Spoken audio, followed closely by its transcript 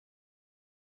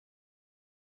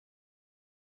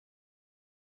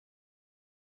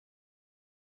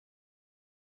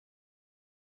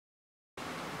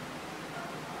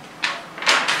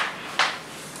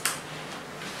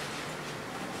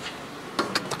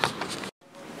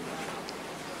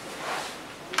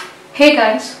Hey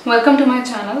guys, welcome to my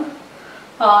channel.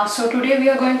 So today we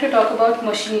are going to talk about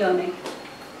machine learning.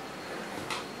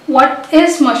 What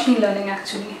is machine learning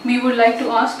actually? We would like to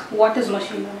ask what is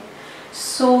machine learning.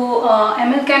 So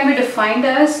ML can be defined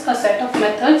as a set of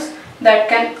methods that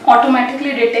can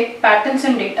automatically detect patterns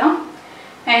in data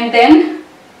and then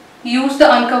use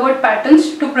the uncovered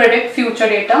patterns to predict future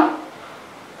data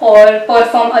or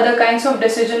perform other kinds of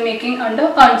decision making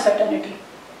under uncertainty.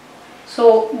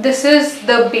 So this is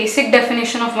the basic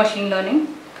definition of machine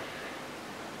learning.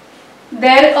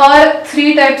 There are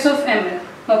three types of ML.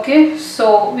 Okay,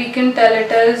 so we can tell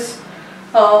it as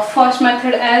first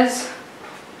method as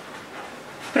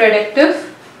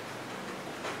predictive.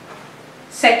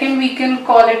 Second, we can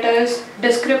call it as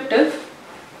descriptive.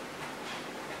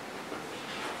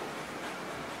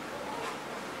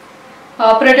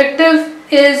 Predictive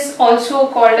is also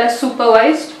called as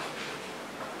supervised.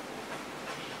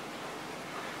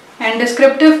 And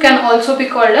descriptive can also be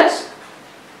called as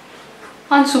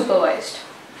unsupervised.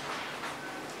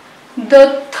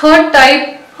 The third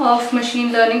type of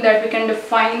machine learning that we can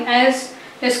define as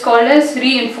is called as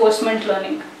reinforcement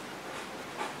learning.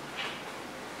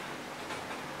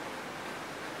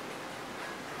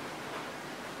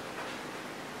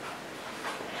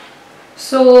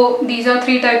 So these are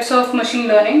three types of machine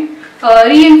learning.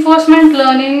 Reinforcement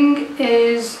learning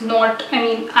is not,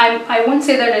 I won't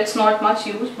say that it's not much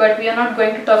used, but we are not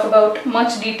going to talk about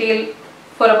much detail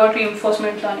about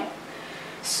reinforcement learning.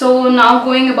 So now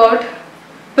going about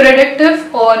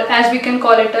predictive, or as we can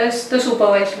call it as the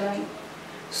supervised learning.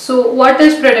 So what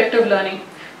is predictive learning?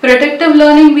 Predictive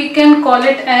learning, we can call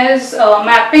it as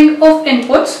mapping of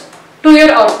inputs to your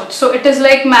outputs. So it is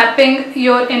like mapping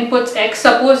your inputs X.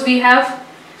 Suppose we have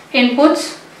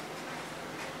inputs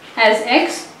as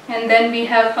X and then we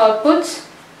have outputs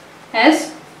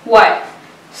as Y.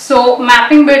 So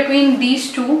mapping between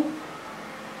these two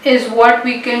is what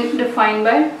we can define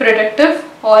by predictive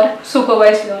or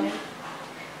supervised learning.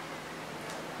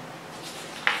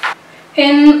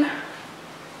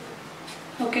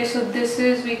 Okay, so this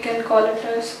is, we can call it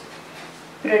as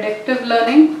predictive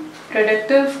learning,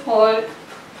 predictive or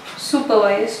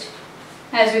supervised,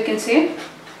 as we can say.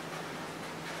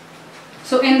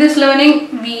 So in this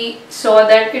learning we saw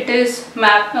that it is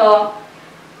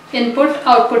input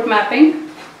output mapping.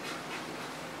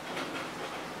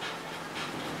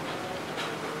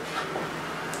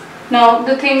 Now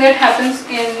the thing that happens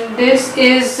in this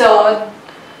is a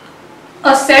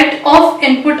set of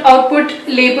input output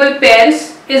label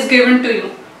pairs is given to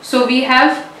you. So we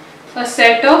have a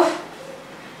set of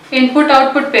input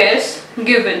output pairs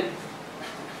given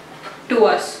to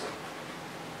us.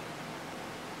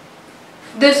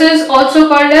 This is also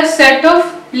called as set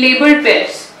of labeled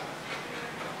pairs.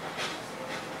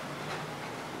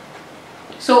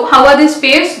 So how are these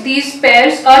pairs? These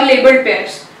pairs are labeled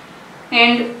pairs,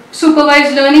 and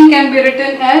supervised learning can be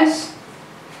written as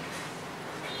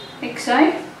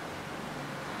xi,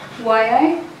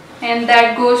 yi, and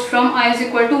that goes from I is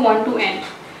equal to 1 to n.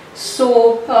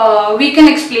 So we can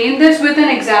explain this with an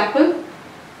example.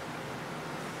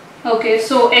 Okay,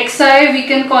 so xi we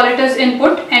can call it as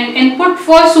input, and input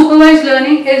for supervised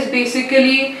learning is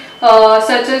basically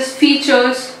such as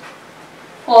features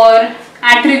or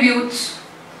attributes.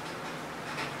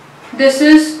 This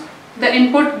is the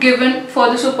input given for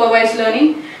the supervised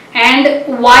learning, and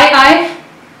yi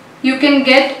you can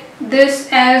get this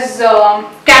as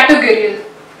categorical.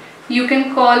 You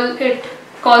can call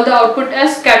the output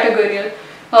as categorical.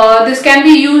 This can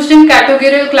be used in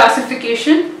categorical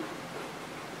classification.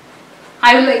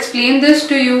 I will explain this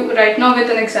to you right now with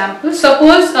an example.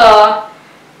 Suppose the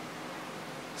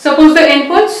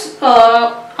inputs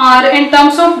are in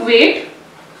terms of weight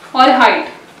or height.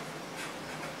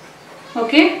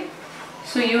 Okay,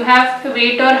 so you have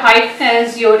weight or height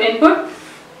as your input,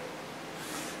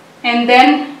 and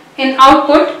then in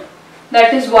output,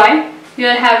 that is y, you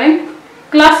are having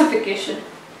classification.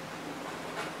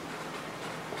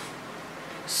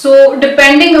 So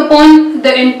depending upon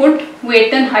the input,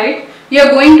 weight and height, you are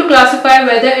going to classify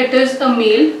whether it is a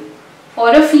male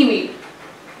or a female.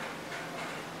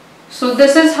 So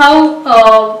this is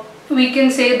how we can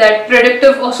say that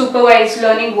predictive or supervised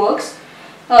learning works.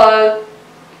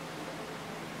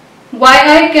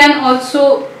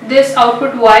 This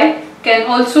output y can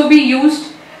also be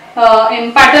used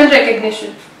in pattern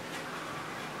recognition.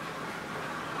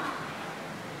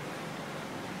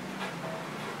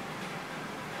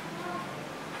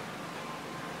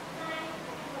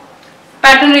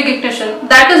 Pattern recognition,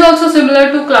 that is also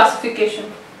similar to classification.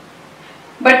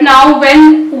 But now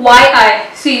when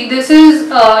yi, see this is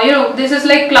this is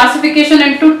like classification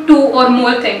into two or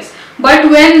more things. But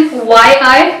when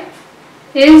yi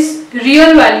is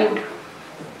real valued,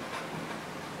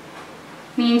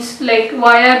 means like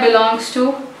yi belongs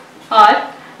to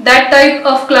R, that type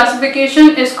of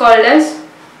classification is called as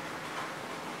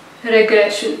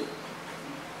regression.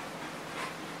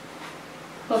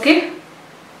 Okay.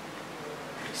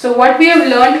 So what we have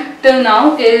learned till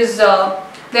now is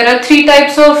there are three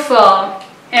types of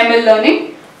ML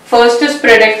learning. First is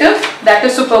predictive, that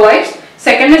is supervised.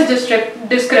 Second is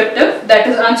descriptive, that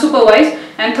is unsupervised.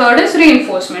 And third is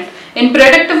reinforcement. In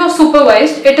predictive or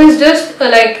supervised, it is just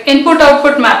like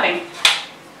input-output mapping.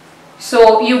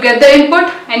 So you get the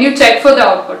input and you check for the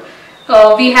output.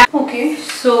 Okay,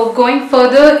 so going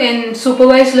further in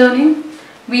supervised learning,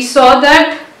 we saw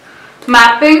that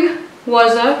mapping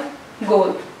was a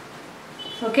goal.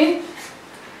 Okay,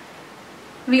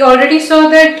 we already saw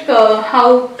that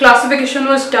how classification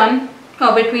was done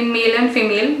between male and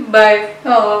female by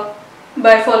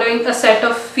following a set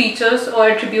of features or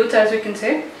attributes, as we can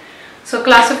say. So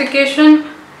classification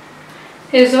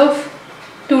is of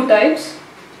two types.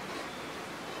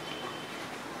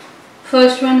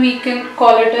 First one we can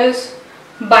call it as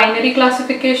binary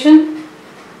classification,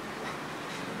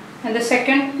 and the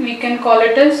second we can call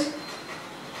it as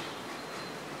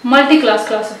multi-class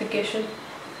classification.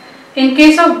 In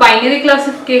case of binary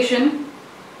classification,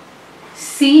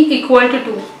 C equal to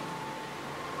 2.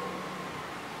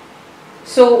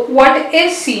 So what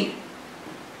is C?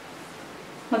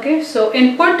 Okay, so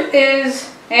input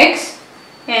is X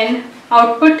and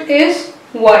output is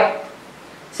Y,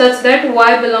 such that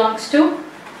Y belongs to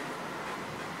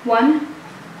 1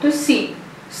 to C.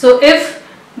 So if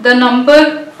the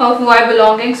number of Y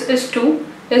belongings is 2,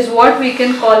 is what we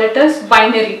can call it as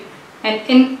binary. And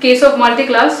in case of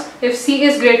multi-class, if C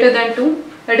is greater than 2,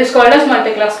 it is called as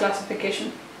multi-class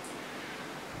classification.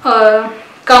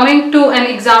 Coming to an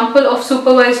example of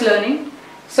supervised learning,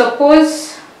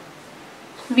 suppose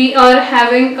we are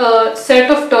having a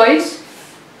set of toys,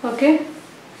 okay,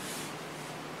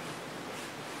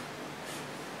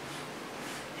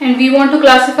 and we want to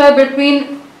classify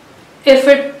between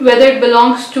whether it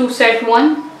belongs to set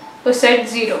 1 or set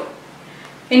 0.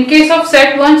 In case of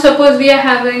set 1, suppose we are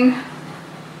having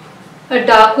a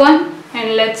dark one,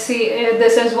 and let's say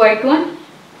this is white one,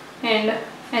 and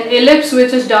an ellipse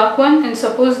which is dark one, and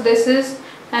suppose this is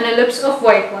an ellipse of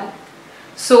white one.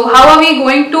 So how are we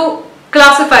going to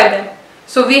classify them?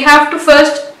 So we have to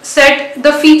first set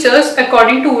the features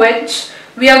according to which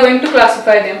we are going to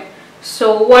classify them.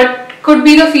 So what could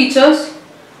be the features?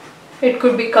 It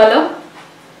could be color,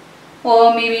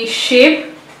 or maybe shape,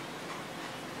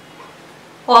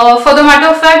 or for the matter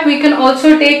of fact we can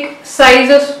also take size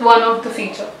as one of the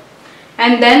feature.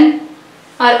 And then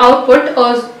our output,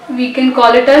 or we can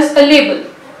call it as a label.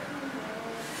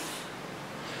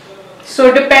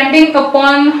 So depending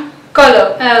upon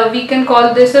color, we can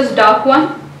call this as dark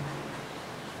one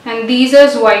and these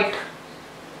as white.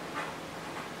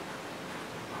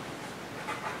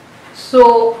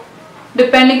 So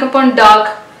depending upon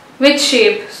dark, which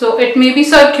shape, so it may be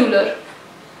circular.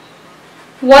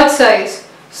 What size?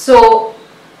 So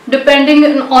depending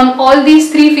on all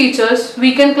these three features,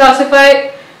 we can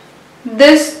classify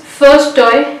this first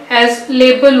toy as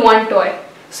label 1 toy.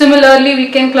 Similarly, we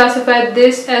can classify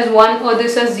this as 1 or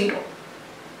this as 0.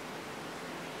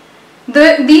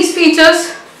 These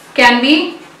features can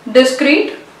be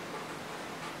discrete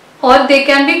or they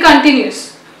can be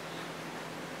continuous,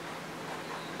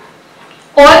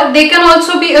 or they can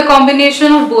also be a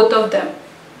combination of both of them.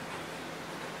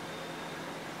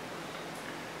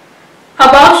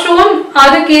 Above shown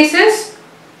are the cases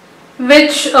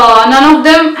which none of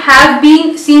them have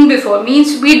been seen before,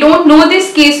 means we don't know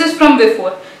these cases from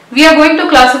before. We are going to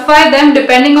classify them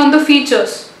depending on the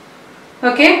features.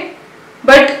 Okay,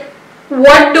 but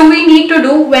what do we need to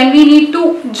do when we need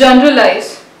to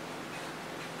generalize?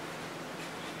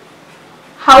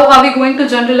 How are we going to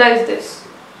generalize this?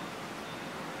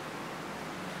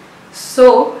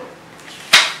 So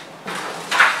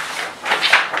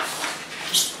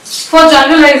for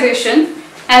generalization,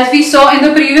 as we saw in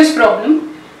the previous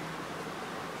problem,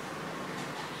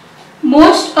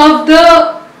 most of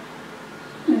the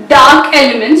dark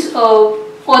elements or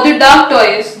the dark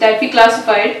toys that we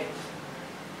classified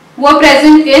were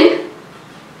present in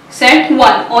set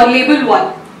 1 or label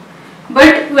 1.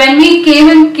 But when we came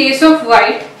in case of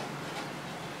white,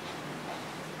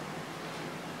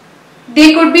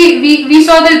 they could be, we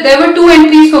saw that there were 2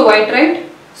 entries for white, right?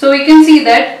 So we can see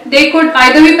that they could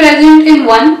either be present in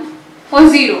 1 or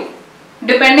 0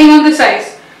 depending on the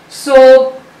size.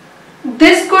 So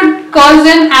this could cause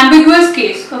an ambiguous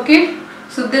case. Okay,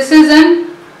 so this is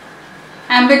an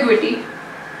ambiguity.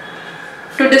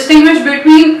 to distinguish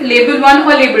between label 1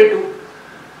 or label 2.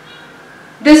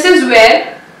 This is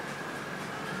where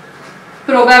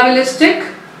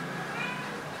probabilistic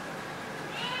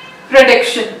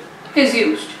prediction is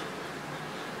used.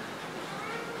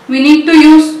 We need to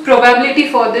use probability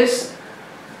for this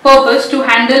purpose to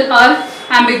handle our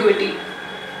ambiguity.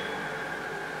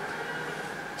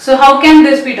 So how can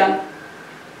this be done?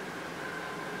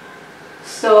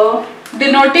 So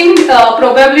denoting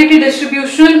probability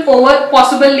distribution over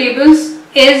possible labels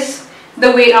is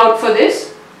the way out for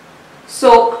this.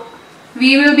 So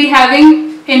we will be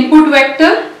having input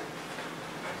vector,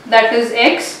 that is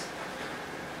x,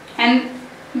 and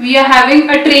we are having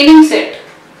a training set,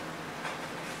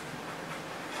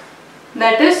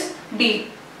 that is d.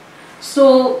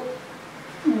 So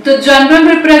the general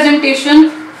representation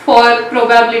for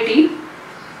probability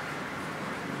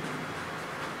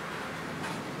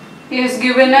is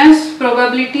given as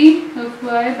probability of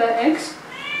y by x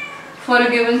for a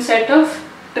given set of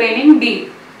training d.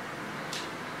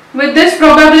 With this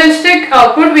probabilistic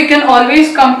output, we can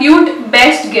always compute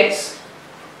best guess.